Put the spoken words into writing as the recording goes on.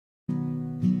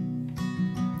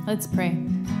Let's pray.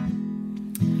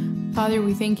 Father,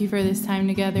 we thank you for this time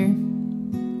together.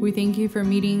 We thank you for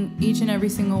meeting each and every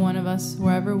single one of us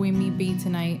wherever we may be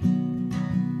tonight.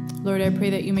 Lord, I pray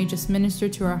that you may just minister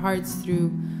to our hearts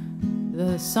through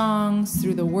the songs,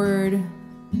 through the word,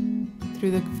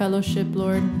 through the fellowship,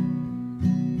 Lord.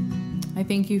 I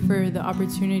thank you for the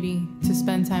opportunity to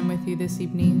spend time with you this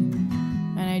evening.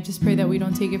 And I just pray that we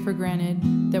don't take it for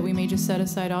granted, that we may just set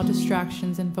aside all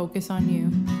distractions and focus on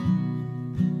you.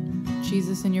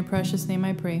 Jesus, in your precious name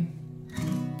I pray.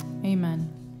 Amen.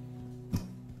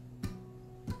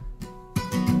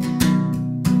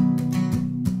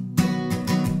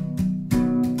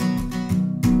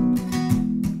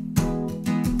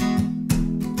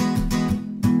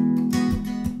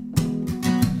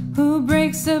 Who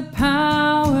breaks the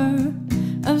power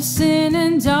of sin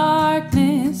and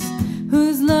darkness,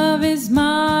 whose love is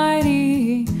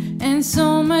mighty and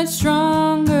so much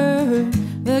stronger,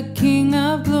 the King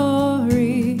of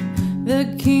glory,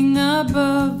 the King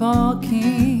above all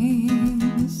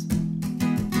kings,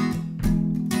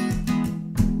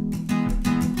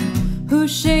 who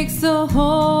shakes the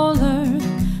whole earth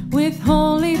with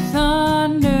holy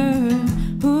thunder,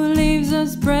 who leaves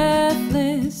us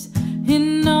breathless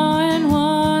in awe and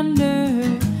wonder,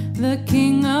 the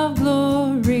King of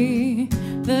glory,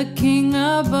 the King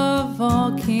above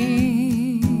all kings.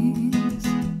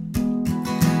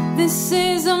 This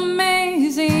is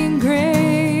amazing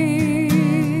grace.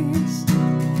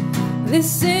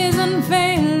 This is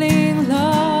unfailing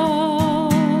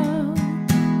love,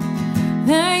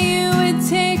 that you would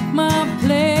take my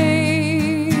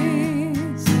place,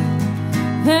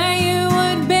 that you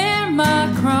would bear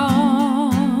my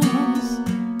cross,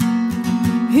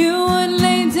 you would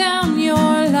lay down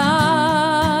your life,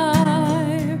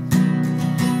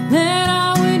 that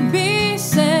I would be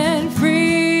set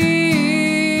free.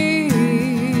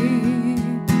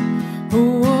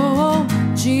 Oh,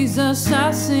 Jesus,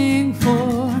 I sing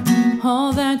for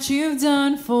all that you've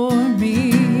done for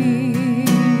me.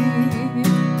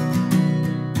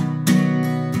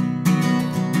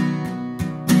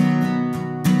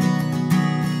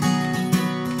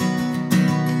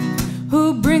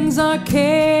 Who brings our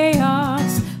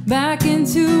chaos back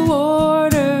into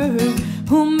order,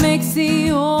 who makes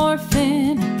the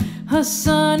orphan a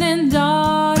son and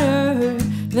daughter,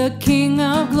 the King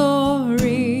of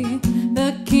glory,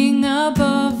 the King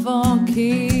above all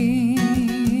kings,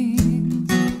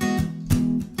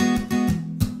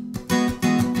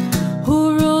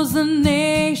 who rules the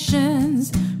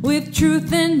nations with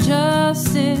truth and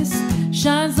justice,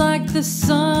 shines like the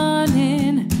sun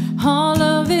in all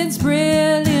of its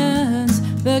brilliance,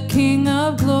 the King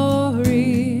of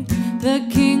glory, the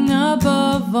King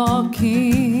above all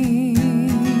kings.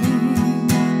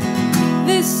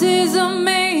 This is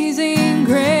amazing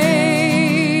grace.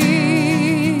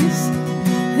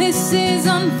 This is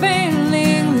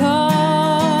unfailing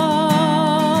love,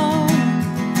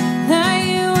 that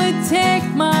you would take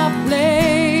my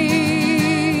place,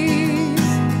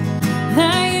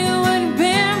 that you would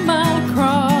bear my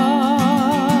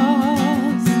cross,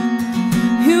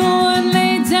 you would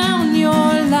lay down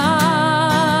your life,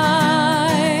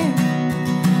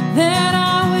 that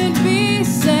I would be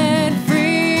set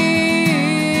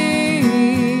free.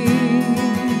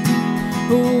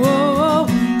 Oh,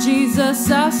 Jesus,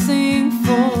 I sing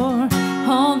for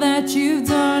all that you've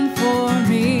done for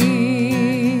me.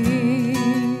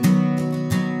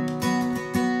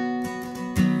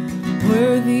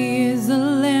 Worthy is the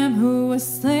Lamb who was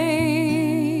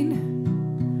slain,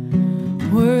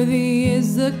 worthy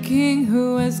is the King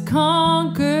who has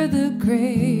conquered the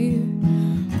grave,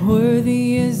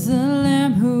 worthy is the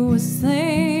Lamb who was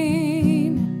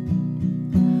slain,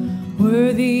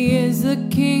 worthy is the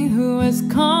King who has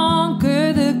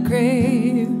conquered the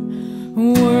grave,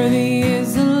 worthy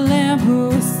is the Lamb who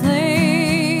was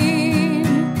slain,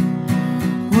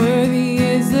 worthy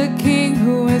is the King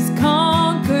who has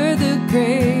conquered the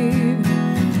grave,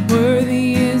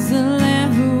 worthy is the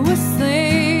Lamb who was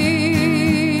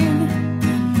slain,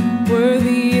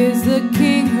 worthy is the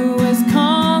King who has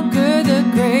conquered the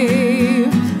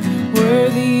grave,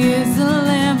 worthy is the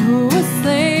Lamb who was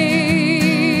slain,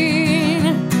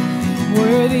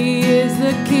 worthy is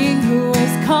the King who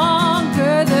has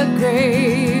conquered the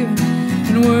grave,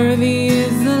 and worthy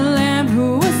is the Lamb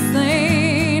who was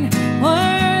slain.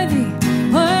 Worthy,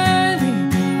 worthy,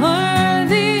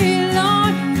 worthy,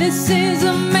 Lord. This is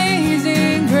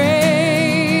amazing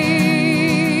grace.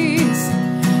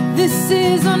 This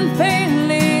is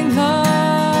unfailing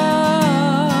love,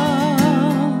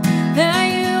 that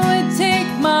you would take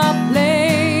my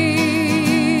place,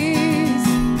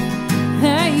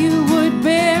 that you would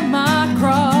bear my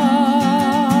cross.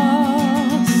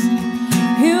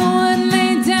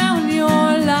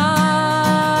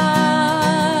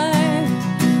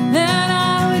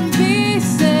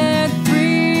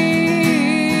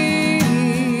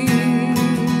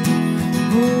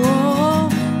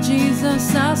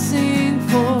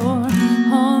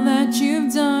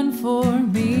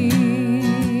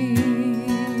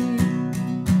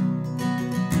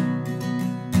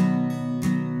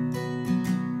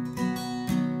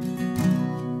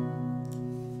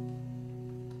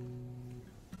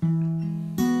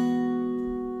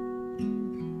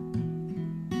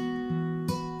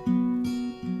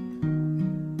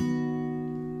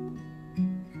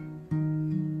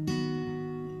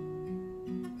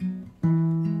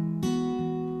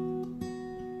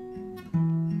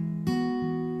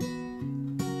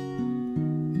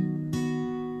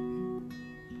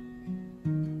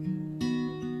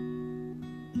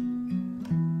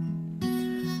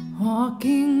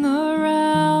 walking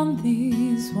around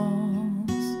these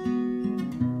walls.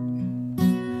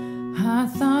 I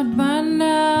thought by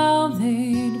now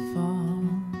they'd fall,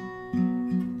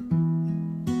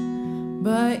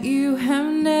 but you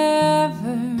have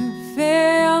never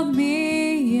failed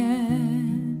me yet.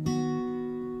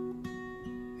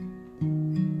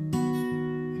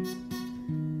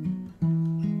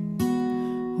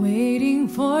 Waiting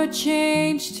for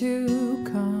change to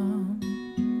come,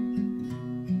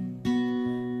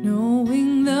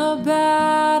 knowing the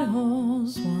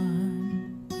battle's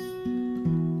won,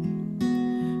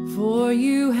 for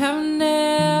you have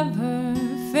never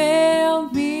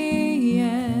failed me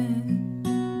yet.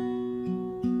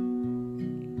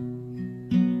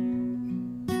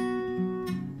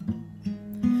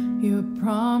 Your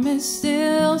promise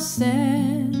still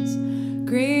stands.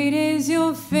 Great is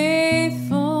your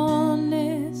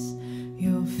faithfulness,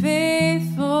 your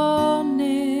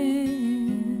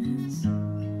faithfulness.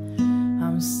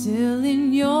 I'm still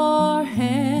in your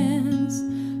hands.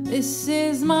 This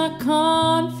is my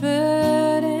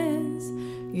confidence.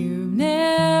 You've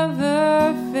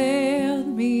never failed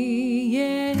me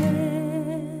yet.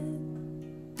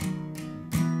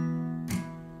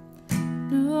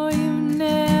 No, you've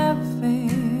never failed.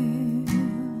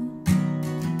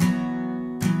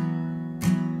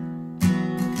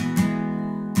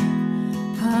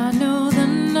 I know the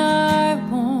night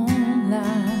won't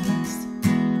last.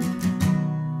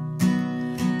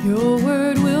 Your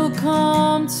word will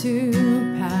come to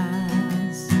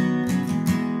pass.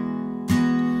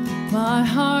 My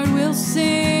heart will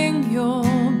sing your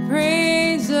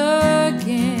praise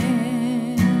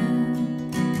again.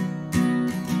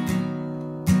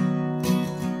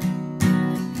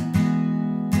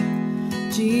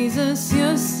 Jesus,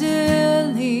 you're still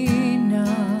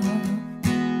enough.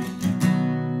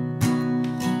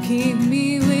 Keep me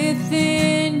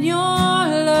within your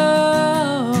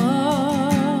love.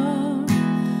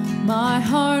 My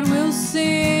heart will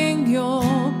sing your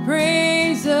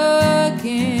praise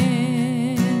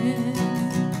again.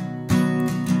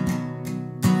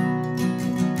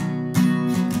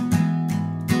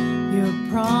 Your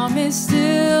promise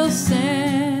still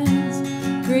stands.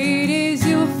 Great is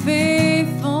your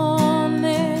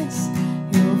faithfulness,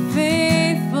 your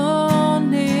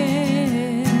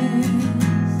faithfulness.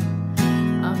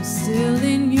 I'm still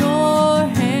in your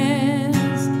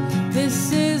hands.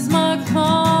 This is my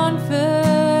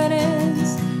confidence.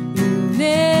 You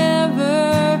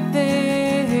never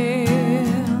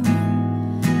fail.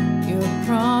 Your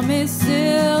promise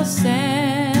still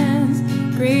stands.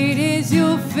 Great is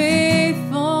your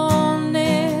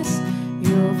faithfulness,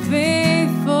 your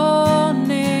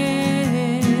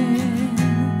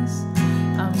faithfulness.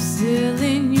 I'm still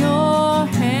in your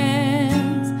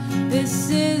hands. This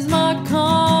is my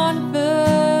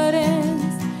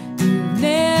confidence. You've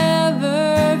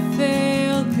never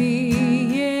failed me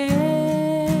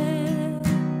yet.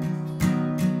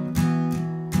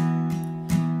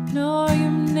 No,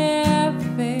 you've never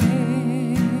failed.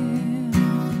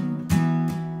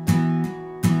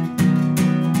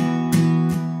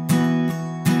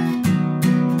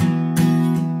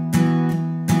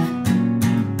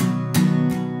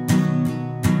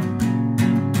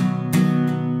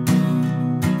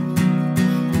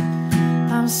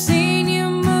 I've seen you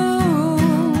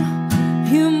move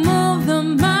the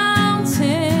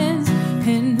mountains,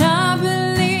 and I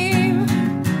believe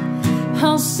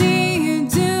I'll see you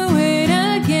do it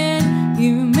again.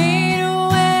 You made a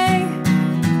way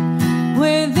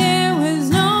where there was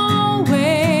no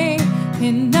way,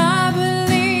 and I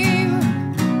believe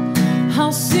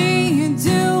I'll see you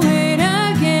do it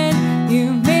again.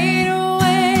 You made a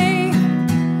way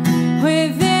where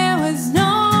there was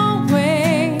no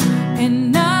way,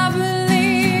 and I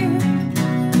believe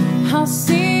I'll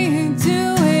see you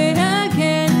do it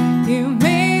again. You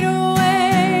made a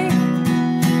way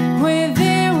where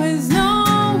there was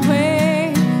no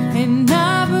way, and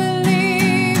I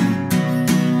believe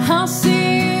I'll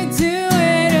see you do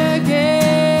it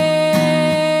again.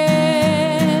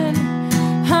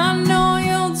 I know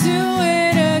you'll do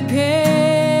it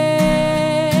again.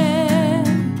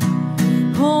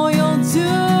 Oh, you'll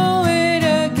do it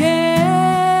again.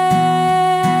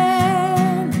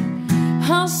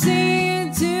 I'll see you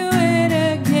do it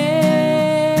again.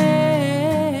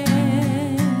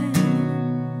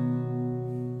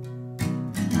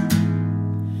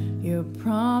 Your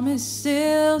promise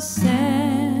still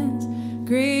stands.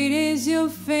 Great is your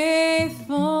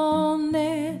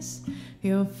faithfulness,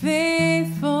 your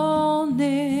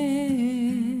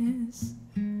faithfulness.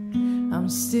 I'm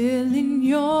still in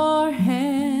your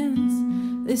hands.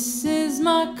 This is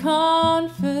my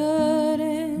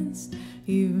confidence.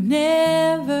 you've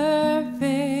never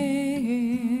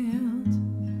failed.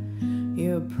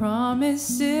 Your promise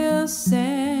still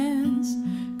stands.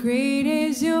 Great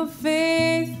is your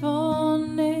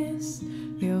faithfulness,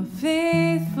 your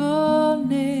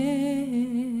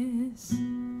faithfulness.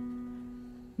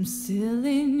 I'm still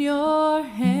in your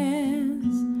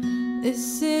hands.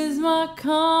 This is my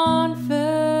confidence.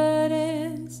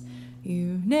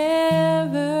 You've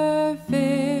never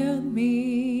failed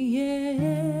me yet.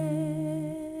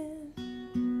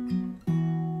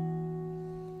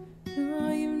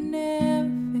 No, you've never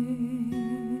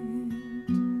failed.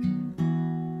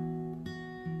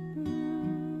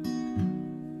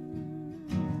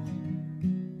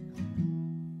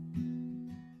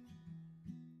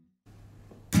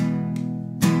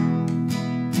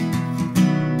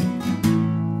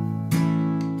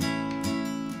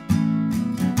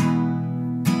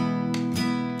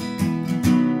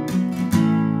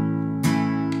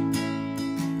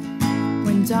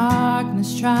 When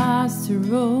darkness tries to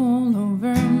roll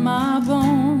over my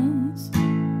bones,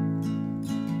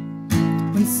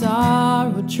 when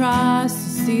sorrow tries to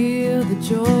steal the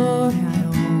joy I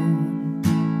own,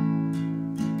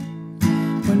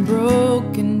 when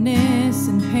brokenness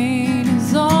and pain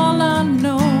is all I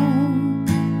know,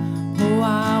 oh,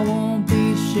 I won't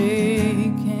be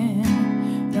shaken.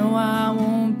 No, I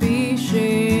won't be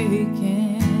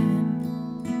shaken.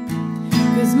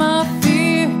 'Cause my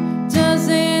fear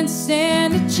doesn't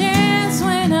stand a chance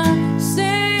when I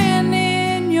stand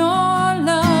in your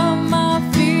love. My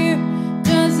fear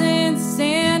doesn't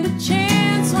stand a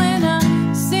chance when I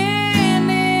stand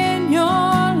in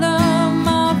your love.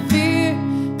 My fear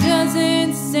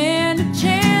doesn't stand a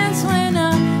chance when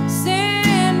I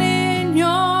stand in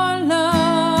your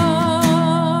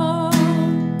love.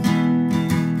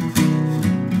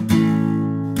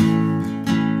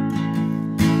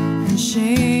 And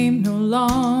shame no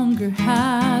longer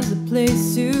has a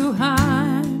place to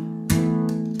hide.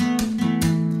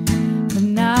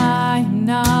 And I am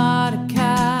not a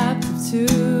captive to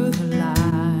the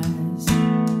lies.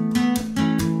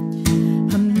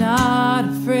 I'm not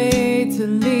afraid to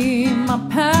leave my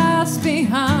past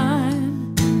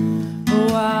behind.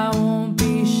 Oh, I won't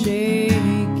be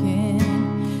shaken.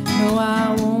 No,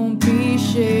 I won't be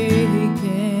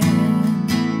shaken.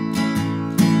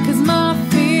 'Cause my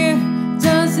fear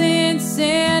doesn't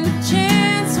stand a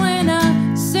chance when I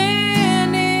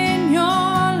stand in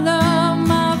your love.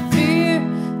 My fear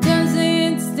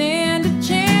doesn't stand a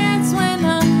chance when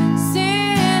I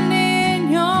stand in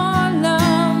your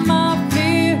love. My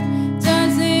fear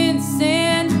doesn't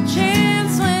stand a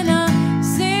chance when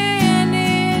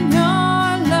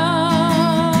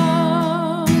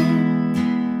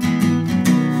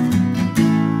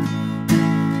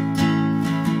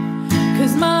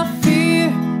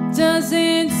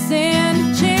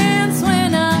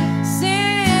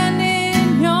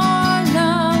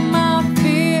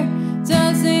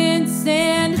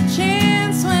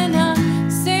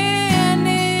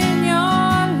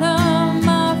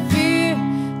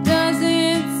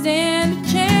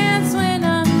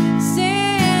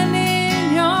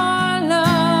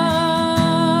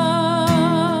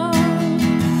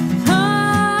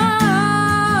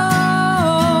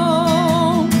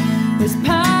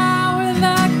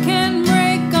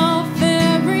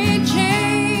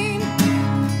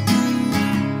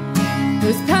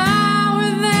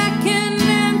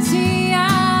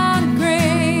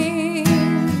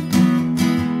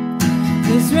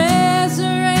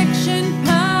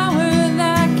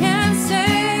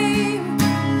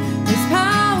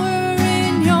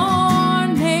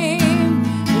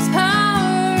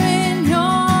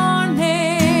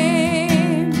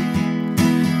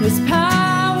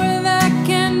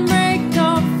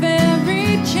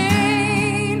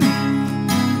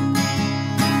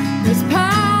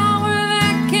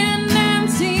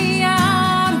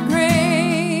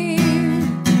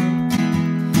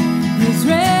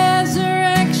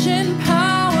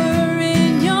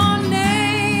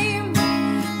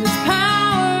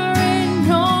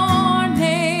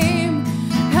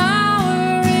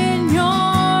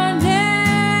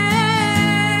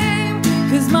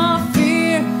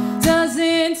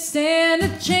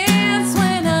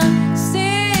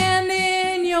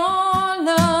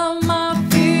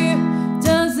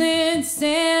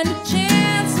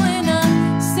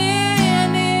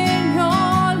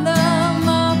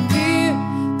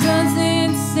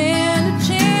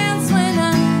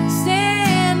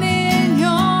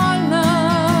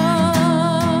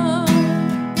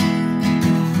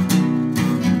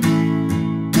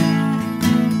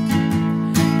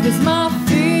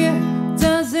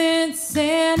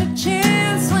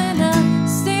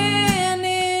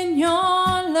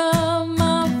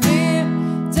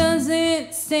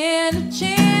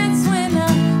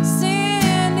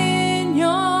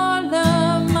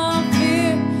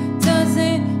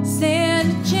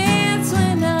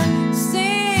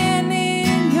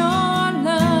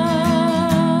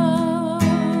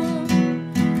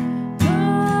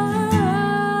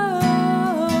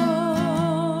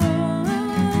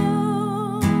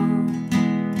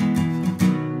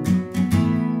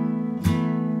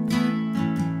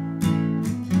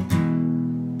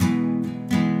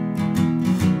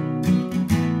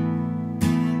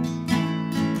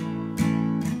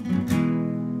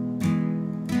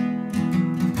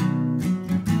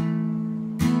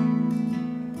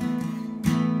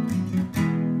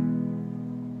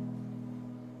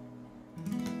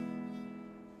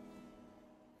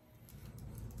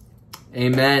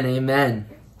Amen, amen.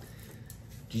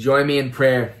 Join me in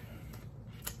prayer.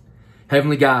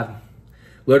 Heavenly God,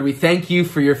 Lord, we thank you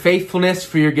for your faithfulness,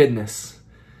 for your goodness.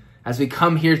 As we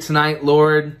come here tonight,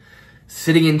 Lord,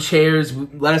 sitting in chairs,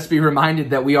 let us be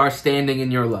reminded that we are standing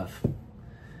in your love.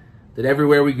 That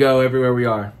everywhere we go, everywhere we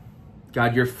are,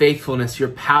 God, your faithfulness, your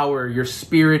power, your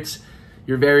spirit,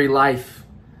 your very life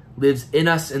lives in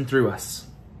us and through us.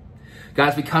 God,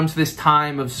 as we come to this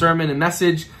time of sermon and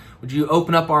message, would you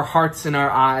open up our hearts and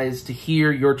our eyes to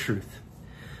hear your truth?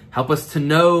 Help us to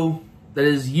know that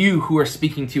it is you who are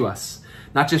speaking to us,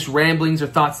 not just ramblings or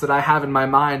thoughts that I have in my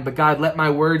mind, but God, let my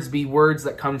words be words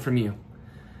that come from you,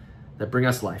 that bring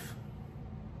us life.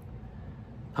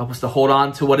 Help us to hold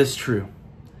on to what is true,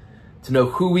 to know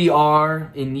who we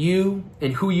are in you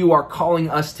and who you are calling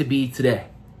us to be today.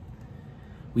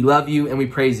 We love you and we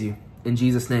praise you. In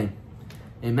Jesus' name,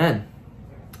 amen.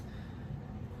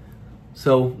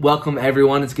 So welcome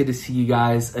everyone. It's good to see you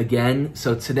guys again.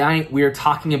 So tonight we are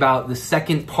talking about the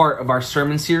second part of our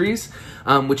sermon series,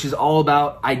 which is all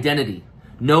about identity,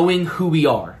 knowing who we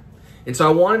are. And so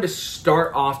I wanted to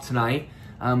start off tonight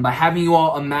by having you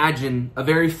all imagine a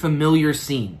very familiar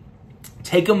scene.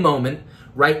 Take a moment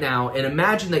right now and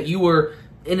imagine that you were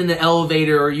in an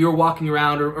elevator or you're walking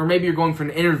around or maybe you're going for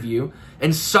an interview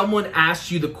and someone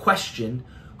asks you the question,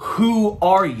 who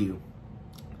are you?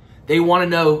 They want to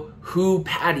know who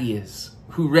Patty is,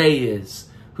 who Ray is,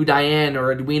 who Diane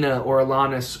or Edwina or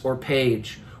Alanis or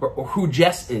Paige or who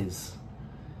Jess is.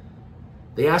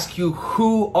 They ask you,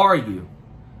 who are you?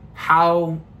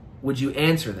 How would you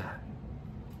answer that?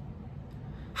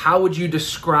 How would you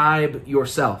describe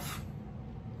yourself?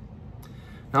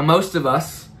 Now, most of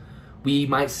us, we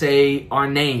might say our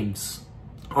names,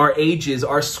 our ages,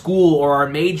 our school or our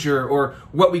major or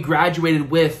what we graduated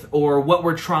with or what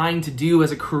we're trying to do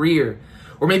as a career.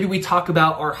 Or maybe we talk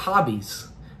about our hobbies,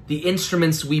 the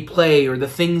instruments we play or the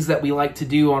things that we like to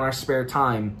do on our spare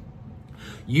time.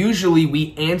 Usually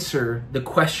we answer the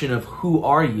question of who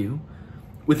are you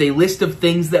with a list of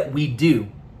things that we do,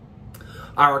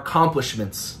 our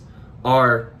accomplishments,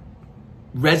 our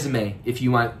resume, if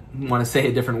you might want to say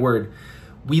a different word.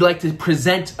 We like to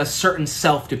present a certain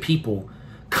self to people,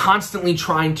 constantly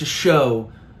trying to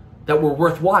show that we're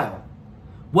worthwhile.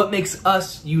 What makes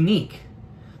us unique?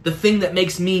 The thing that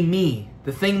makes me me.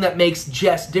 The thing that makes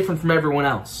Jess different from everyone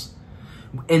else.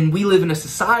 And we live in a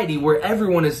society where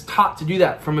everyone is taught to do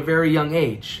that from a very young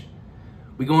age.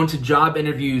 We go into job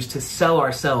interviews to sell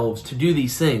ourselves, to do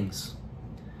these things.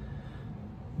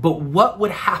 But what would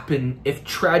happen if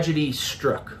tragedy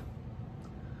struck?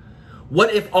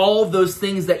 What if all of those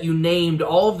things that you named,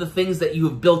 all of the things that you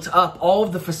have built up, all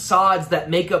of the facades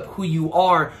that make up who you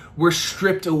are were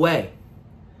stripped away?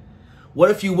 What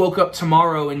if you woke up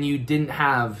tomorrow and you didn't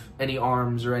have any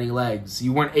arms or any legs?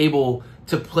 You weren't able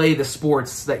to play the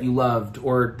sports that you loved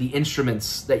or the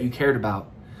instruments that you cared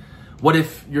about? What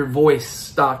if your voice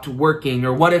stopped working?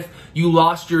 Or what if you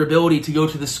lost your ability to go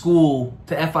to the school,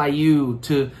 to FIU,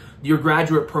 to your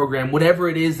graduate program, whatever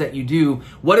it is that you do?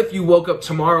 What if you woke up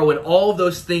tomorrow and all of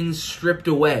those things stripped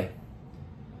away?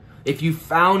 If you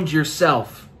found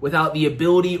yourself without the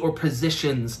ability or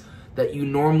positions that you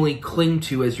normally cling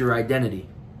to as your identity,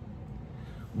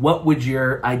 what would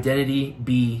your identity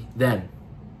be then?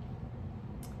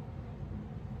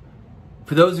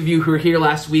 For those of you who were here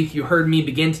last week, you heard me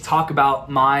begin to talk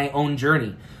about my own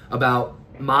journey, about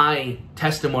my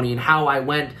testimony and how I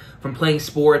went from playing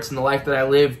sports and the life that I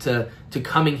lived to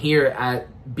coming here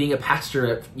at being a pastor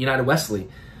at United Wesley.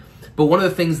 But one of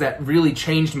the things that really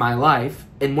changed my life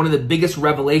and one of the biggest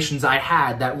revelations I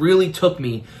had that really took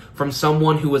me from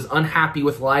someone who was unhappy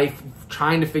with life,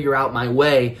 trying to figure out my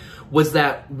way, was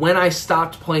that when I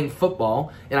stopped playing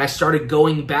football and I started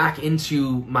going back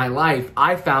into my life,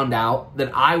 I found out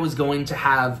that I was going to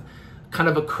have kind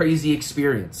of a crazy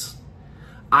experience.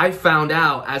 I found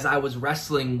out as I was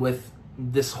wrestling with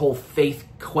this whole faith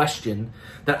question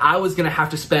that I was going to have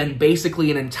to spend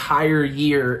basically an entire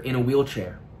year in a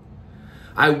wheelchair.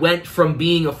 I went from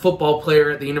being a football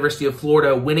player at the University of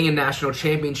Florida, winning a national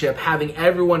championship, having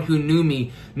everyone who knew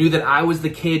me knew that I was the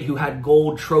kid who had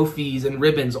gold trophies and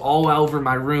ribbons all over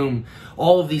my room.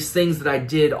 All of these things that I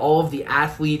did, all of the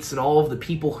athletes and all of the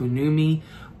people who knew me,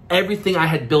 everything I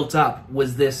had built up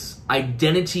was this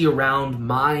identity around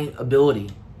my ability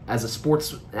as a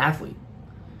sports athlete.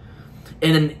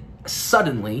 And then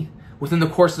suddenly, within the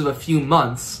course of a few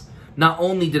months, not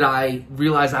only did I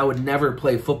realize I would never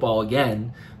play football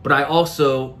again, but I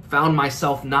also found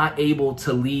myself not able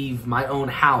to leave my own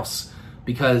house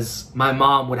because my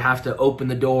mom would have to open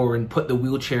the door and put the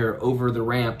wheelchair over the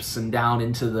ramps and down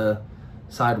into the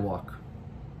sidewalk.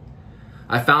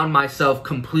 I found myself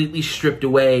completely stripped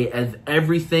away of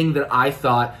everything that I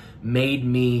thought made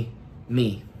me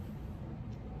me.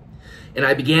 And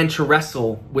I began to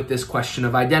wrestle with this question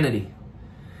of identity.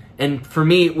 And for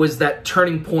me, it was that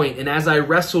turning point. And as I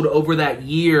wrestled over that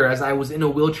year, as I was in a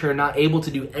wheelchair, not able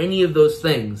to do any of those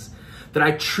things, that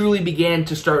I truly began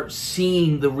to start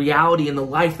seeing the reality and the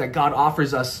life that God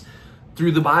offers us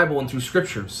through the Bible and through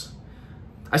scriptures.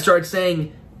 I started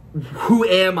saying, who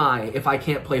am I if I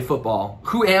can't play football?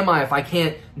 Who am I if I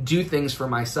can't do things for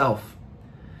myself?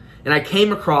 And I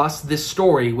came across this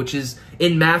story, which is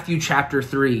in Matthew chapter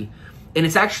 3. And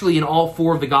it's actually in all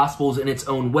 4 of the Gospels in its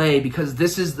own way, because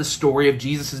this is the story of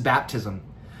Jesus' baptism.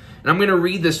 And I'm going to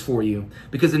read this for you,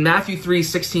 because in Matthew 3,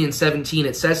 16 and 17,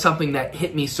 it says something that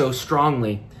hit me so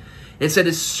strongly. It said,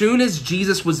 as soon as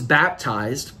Jesus was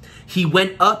baptized, he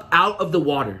went up out of the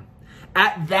water.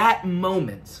 At that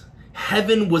moment,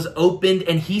 heaven was opened,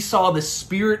 and he saw the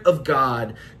Spirit of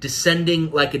God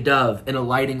descending like a dove and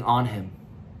alighting on him.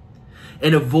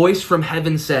 And a voice from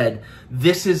heaven said,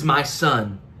 this is my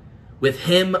Son. With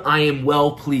him I am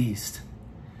well pleased.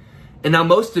 And now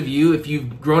most of you, if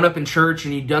you've grown up in church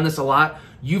and you've done this a lot,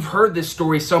 you've heard this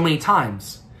story so many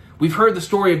times. We've heard the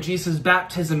story of Jesus'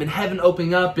 baptism and heaven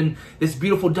opening up and this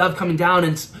beautiful dove coming down.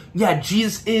 And yeah,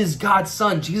 Jesus is God's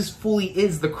Son. Jesus fully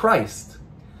is the Christ.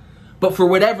 But for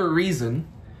whatever reason,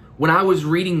 when I was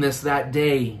reading this that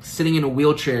day, sitting in a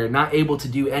wheelchair, not able to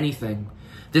do anything,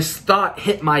 this thought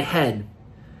hit my head.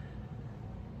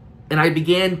 And I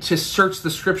began to search the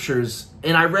scriptures,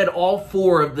 and I read all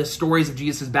 4 of the stories of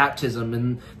Jesus' baptism.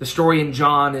 And the story in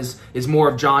John is more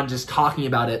of John just talking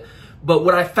about it. But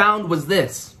what I found was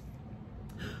this.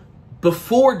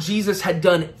 Before Jesus had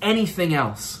done anything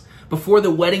else, before the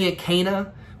wedding at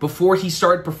Cana, before he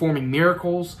started performing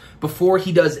miracles, before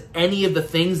he does any of the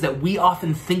things that we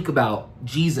often think about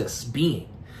Jesus being,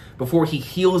 before he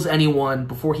heals anyone,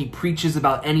 before he preaches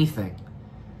about anything,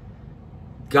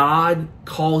 God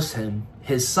calls him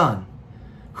his Son,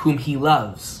 whom he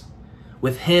loves.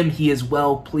 With him he is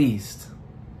well pleased.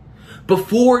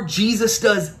 Before Jesus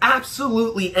does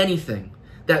absolutely anything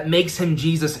that makes him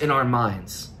Jesus in our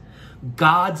minds,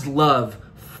 God's love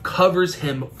covers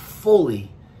him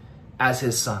fully as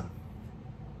his Son.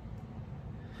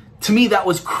 To me, that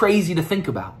was crazy to think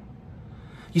about.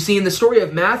 You see, in the story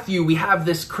of Matthew, we have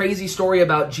this crazy story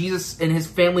about Jesus and his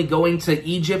family going to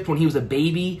Egypt when he was a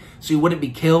baby so he wouldn't be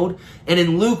killed. And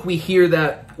in Luke, we hear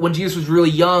that when Jesus was really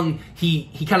young, he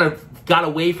kind of got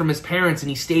away from his parents and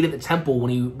he stayed at the temple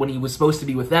when he was supposed to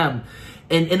be with them.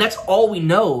 And that's all we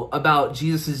know about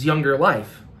Jesus' younger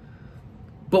life.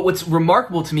 But what's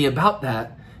remarkable to me about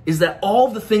that is that all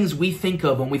the things we think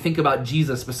of when we think about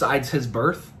Jesus besides his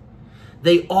birth,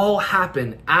 they all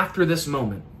happen after this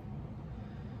moment.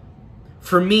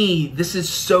 For me, this is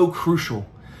so crucial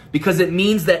because it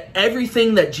means that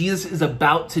everything that Jesus is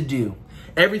about to do,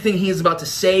 everything he is about to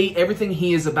say, everything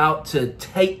he is about to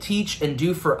teach and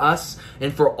do for us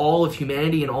and for all of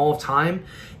humanity and all of time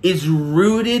is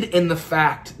rooted in the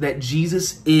fact that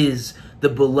Jesus is the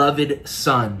beloved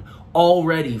Son,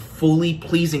 already fully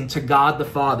pleasing to God the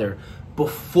Father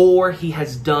before he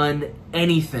has done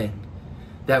anything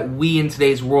that we in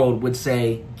today's world would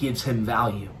say gives him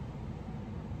value.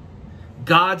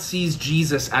 God sees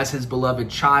Jesus as his beloved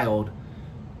child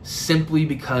simply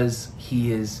because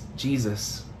he is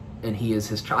Jesus and he is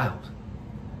his child.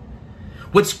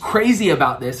 What's crazy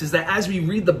about this is that as we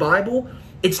read the Bible,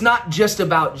 it's not just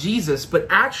about Jesus, but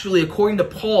actually, according to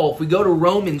Paul, if we go to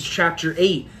Romans chapter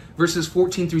 8, verses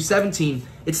 14 through 17,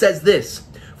 it says this: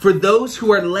 "For those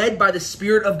who are led by the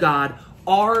Spirit of God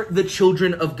are the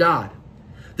children of God.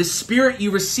 The Spirit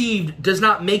you received does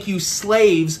not make you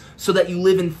slaves so that you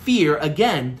live in fear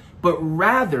again, but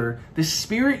rather the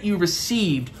Spirit you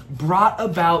received brought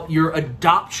about your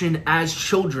adoption as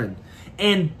children.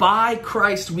 And by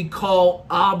Christ we call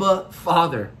Abba,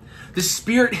 Father. The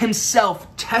Spirit himself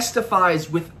testifies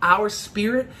with our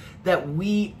spirit that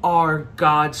we are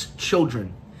God's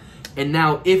children. And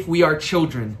now if we are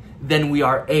children, then we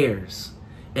are heirs.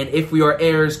 And if we are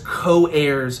heirs,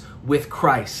 co-heirs with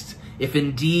Christ. If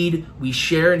indeed we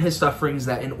share in his sufferings,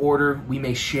 that in order we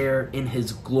may share in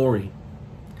his glory."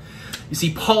 You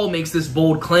see, Paul makes this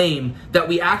bold claim that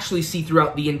we actually see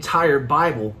throughout the entire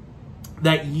Bible,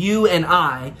 that you and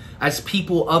I, as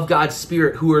people of God's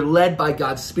Spirit, who are led by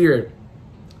God's Spirit,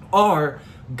 are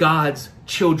God's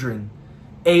children,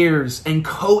 heirs and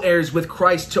co-heirs with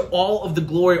Christ to all of the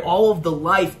glory, all of the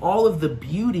life, all of the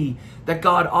beauty that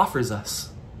God offers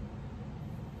us.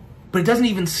 But it doesn't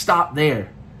even stop there.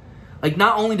 Like,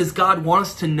 not only does God want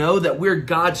us to know that we're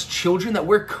God's children, that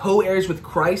we're co-heirs with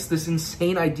Christ, this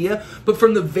insane idea, but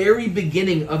from the very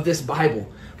beginning of this Bible,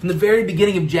 from the very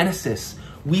beginning of Genesis,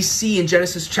 we see in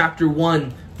Genesis chapter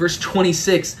 1, verse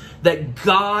 26, that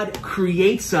God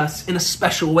creates us in a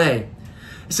special way.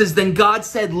 It says, "Then God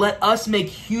said, let us make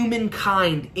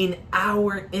humankind in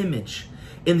our image,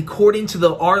 according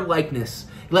to our likeness.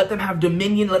 Let them have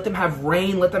dominion, let them have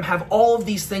reign, let them have all of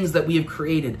these things that we have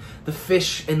created. The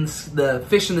fish in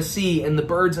the sea and the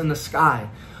birds in the sky,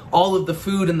 all of the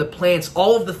food and the plants,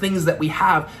 all of the things that we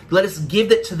have. Let us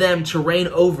give it to them to reign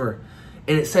over."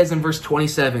 And it says in verse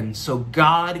 27, "So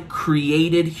God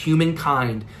created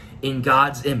humankind in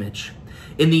God's image.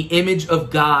 In the image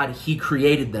of God, he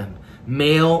created them.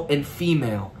 Male and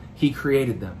female, he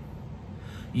created them."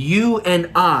 You and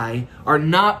I are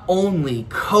not only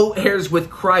co-heirs with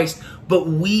Christ, but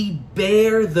we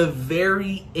bear the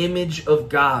very image of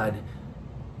God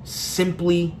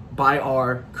simply by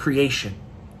our creation.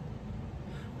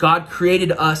 God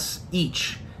created us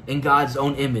each in God's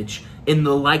own image. In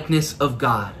the likeness of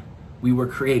God, we were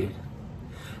created.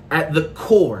 At the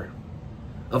core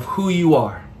of who you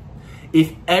are,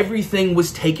 if everything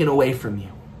was taken away from you,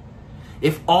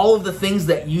 if all of the things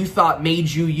that you thought made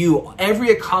you you, every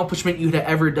accomplishment you'd have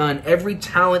ever done, every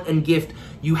talent and gift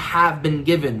you have been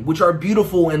given, which are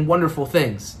beautiful and wonderful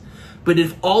things, but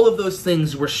if all of those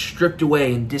things were stripped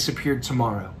away and disappeared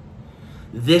tomorrow,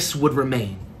 this would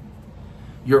remain: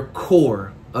 your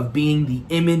core of being the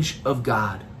image of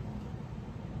God,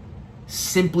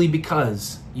 simply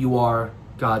because you are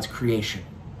God's creation,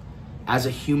 as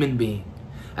a human being,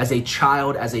 as a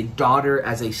child, as a daughter,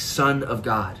 as a son of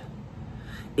God.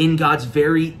 In God's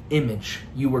very image,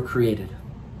 you were created.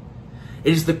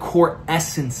 It is the core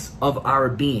essence of our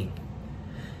being.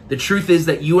 The truth is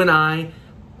that you and I,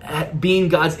 being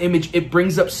God's image, it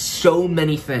brings up so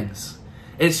many things.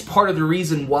 And it's part of the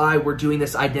reason why we're doing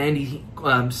this identity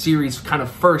series kind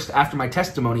of first after my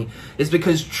testimony, is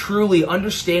because truly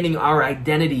understanding our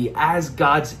identity as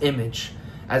God's image,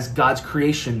 as God's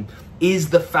creation, is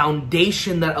the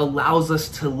foundation that allows us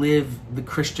to live the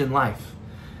Christian life,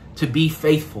 to be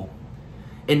faithful.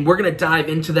 And we're going to dive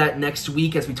into that next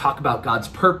week as we talk about God's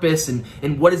purpose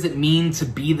and what does it mean to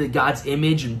be God's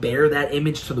image and bear that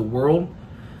image to the world.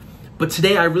 But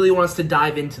today I really want us to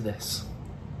dive into this.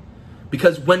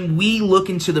 Because when we look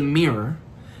into the mirror,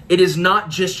 it is not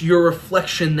just your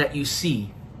reflection that you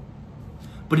see,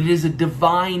 but it is a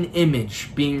divine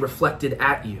image being reflected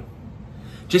at you.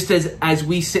 Just as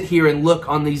we sit here and look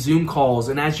on these Zoom calls,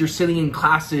 and as you're sitting in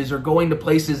classes or going to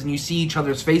places and you see each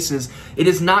other's faces, it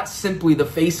is not simply the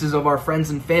faces of our friends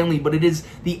and family, but it is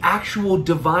the actual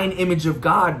divine image of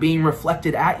God being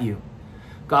reflected at you.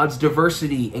 God's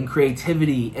diversity and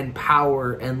creativity and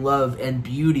power and love and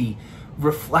beauty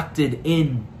reflected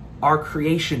in our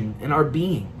creation and our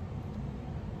being.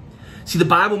 See, the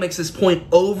Bible makes this point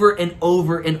over and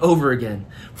over and over again.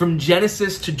 From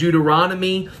Genesis to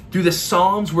Deuteronomy, through the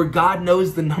Psalms where God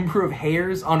knows the number of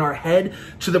hairs on our head,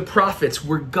 to the prophets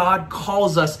where God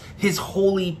calls us his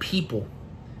holy people.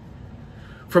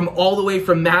 From all the way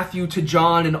from Matthew to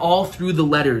John and all through the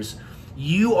letters,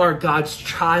 you are God's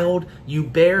child, you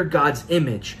bear God's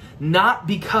image, not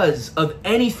because of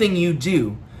anything you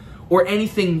do, or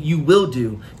anything you will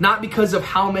do, not because of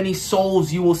how many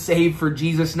souls you will save for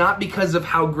Jesus, not because of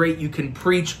how great you can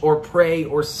preach or pray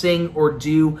or sing or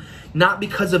do, not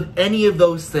because of any of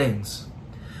those things,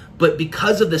 but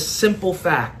because of the simple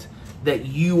fact that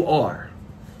you are,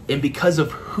 and because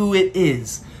of who it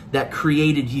is that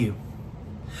created you.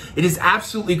 It is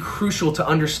absolutely crucial to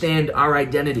understand our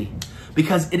identity,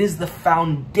 because it is the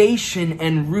foundation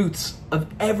and roots of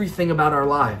everything about our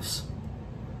lives.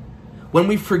 When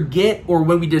we forget or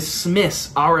when we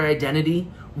dismiss our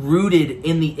identity rooted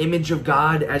in the image of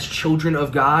God as children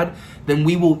of God, then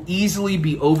we will easily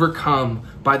be overcome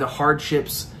by the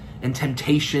hardships and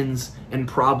temptations and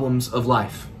problems of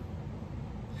life.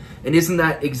 And isn't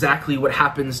that exactly what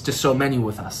happens to so many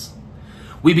with us?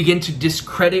 We begin to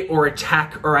discredit or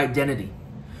attack our identity.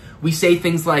 We say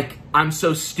things like, "I'm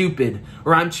so stupid,"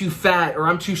 or "I'm too fat," or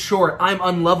 "I'm too short," "I'm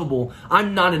unlovable,"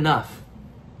 "I'm not enough."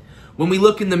 When we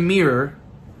look in the mirror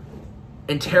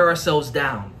and tear ourselves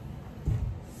down.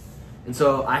 And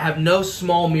so I have no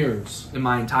small mirrors in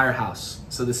my entire house.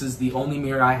 So this is the only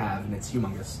mirror I have, and it's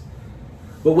humongous.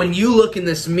 But when you look in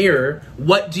this mirror,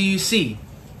 what do you see?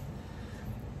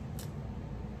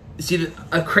 You see,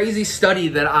 a crazy study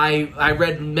that I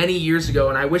read many years ago,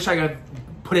 and I wish I could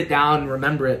put it down and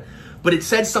remember it, but it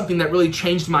said something that really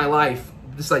changed my life,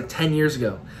 just like 10 years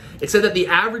ago. It said that the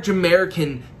average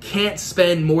American can't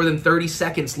spend more than 30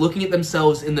 seconds looking at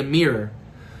themselves in the mirror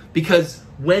Because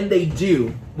when they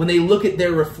do, when they look at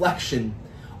their reflection,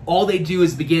 all they do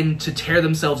is begin to tear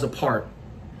themselves apart.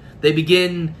 They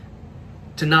begin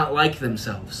to not like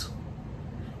themselves.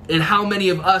 And how many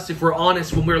of us, if we're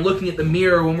honest, when we're looking at the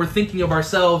mirror, when we're thinking of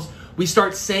ourselves, we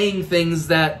start saying things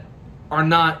that are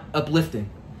not uplifting.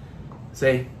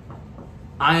 Say,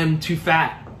 I am too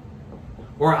fat,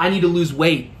 or I need to lose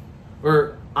weight,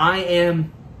 or I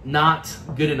am not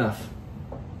good enough.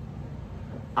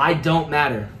 I don't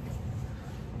matter.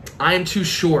 I am too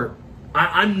short.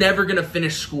 I'm never going to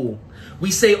finish school.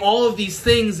 We say all of these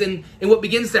things, and what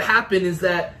begins to happen is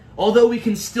that although we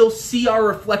can still see our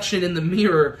reflection in the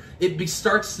mirror, it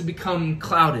starts to become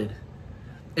clouded.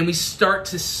 And we start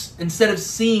to, instead of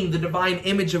seeing the divine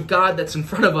image of God that's in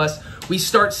front of us, we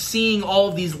start seeing all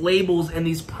of these labels and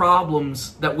these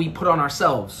problems that we put on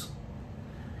ourselves.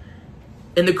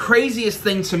 And the craziest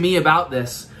thing to me about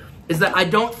this is that I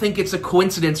don't think it's a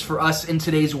coincidence for us in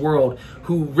today's world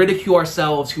who ridicule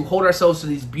ourselves, who hold ourselves to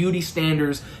these beauty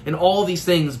standards and all these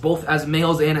things, both as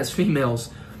males and as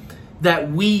females,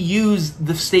 that we use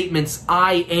the statements,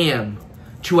 I am,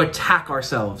 to attack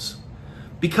ourselves.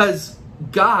 Because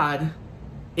God,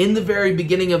 in the very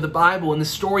beginning of the Bible, in the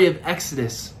story of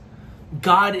Exodus,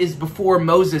 God is before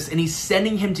Moses and he's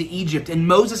sending him to Egypt. And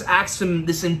Moses asks him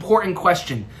this important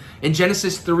question. In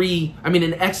Exodus 3,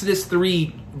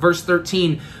 verse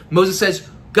 13, Moses says,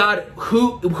 God,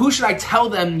 who should I tell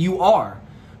them you are?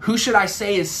 Who should I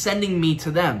say is sending me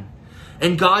to them?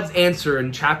 And God's answer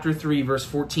in chapter 3, verse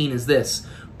 14 is this.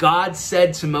 God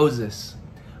said to Moses,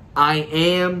 I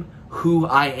am who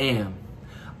I am.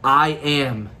 I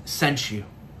am sent you.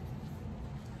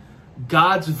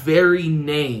 God's very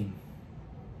name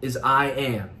is I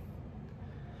am.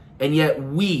 And yet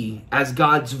we, as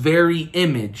God's very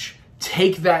image,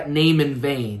 take that name in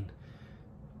vain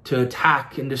to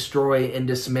attack and destroy and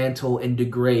dismantle and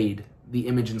degrade the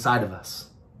image inside of us.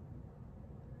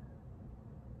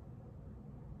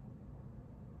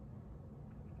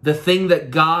 The thing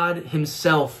that God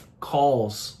himself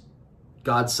calls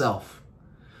God's self,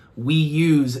 we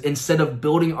use, instead of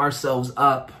building ourselves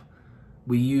up,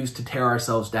 we use to tear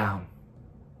ourselves down.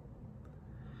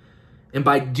 And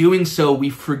by doing so, we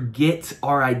forget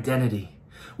our identity.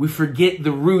 We forget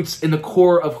the roots and the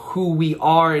core of who we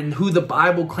are and who the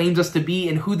Bible claims us to be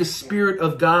and who the Spirit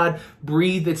of God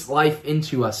breathed its life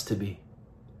into us to be.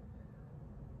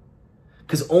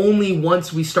 Because only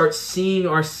once we start seeing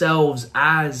ourselves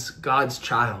as God's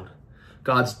child,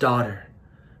 God's daughter,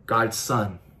 God's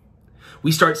son,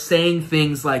 we start saying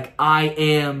things like, I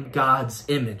am God's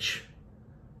image.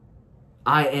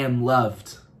 I am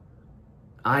loved.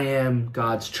 I am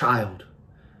God's child.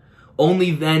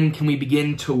 Only then can we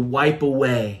begin to wipe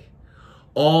away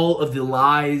all of the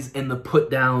lies and the put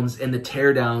downs and the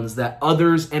tear downs that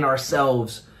others and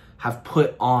ourselves have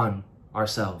put on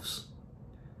ourselves.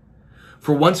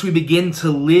 For once we begin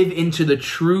to live into the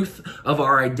truth of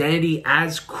our identity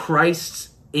as Christ's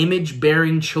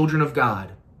image-bearing children of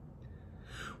God,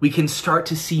 we can start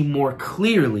to see more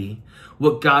clearly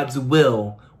what God's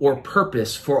will or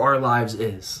purpose for our lives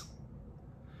is,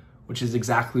 which is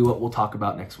exactly what we'll talk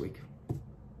about next week.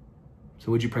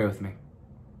 So would you pray with me?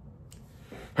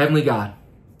 Heavenly God,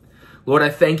 Lord, I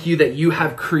thank you that you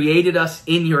have created us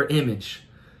in your image.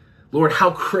 Lord,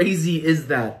 how crazy is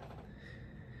that?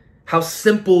 How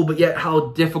simple, but yet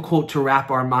how difficult to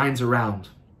wrap our minds around.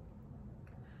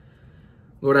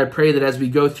 Lord, I pray that as we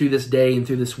go through this day and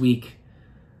through this week,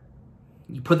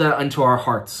 you put that into our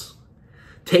hearts.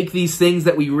 Take these things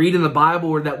that we read in the Bible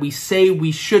or that we say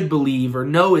we should believe or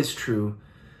know is true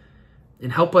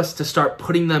and help us to start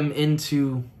putting them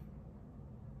into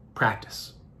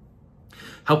practice.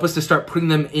 Help us to start putting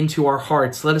them into our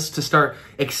hearts. Let us to start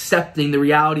accepting the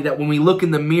reality that when we look in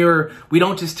the mirror, we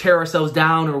don't just tear ourselves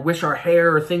down or wish our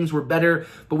hair or things were better,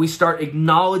 but we start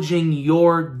acknowledging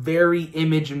your very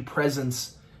image and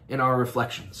presence in our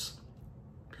reflections,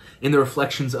 in the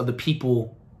reflections of the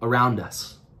people around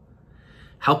us.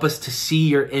 Help us to see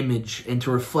your image and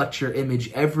to reflect your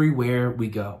image everywhere we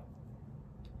go.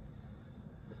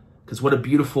 Because what a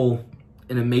beautiful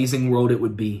and amazing world it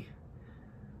would be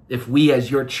if we as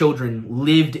your children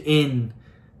lived in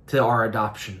to our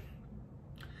adoption,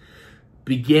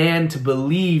 began to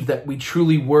believe that we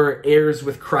truly were heirs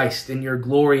with Christ in your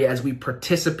glory as we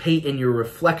participate in your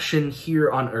reflection here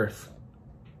on earth.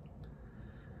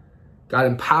 God,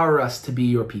 empower us to be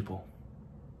your people.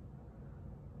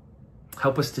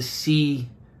 Help us to see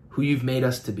who you've made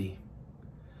us to be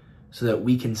so that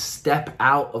we can step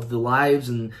out of the lives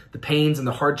and the pains and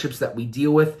the hardships that we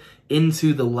deal with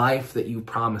into the life that you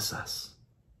promise us.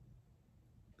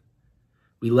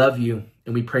 We love you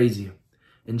and we praise you.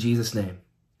 In Jesus' name,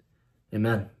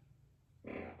 amen.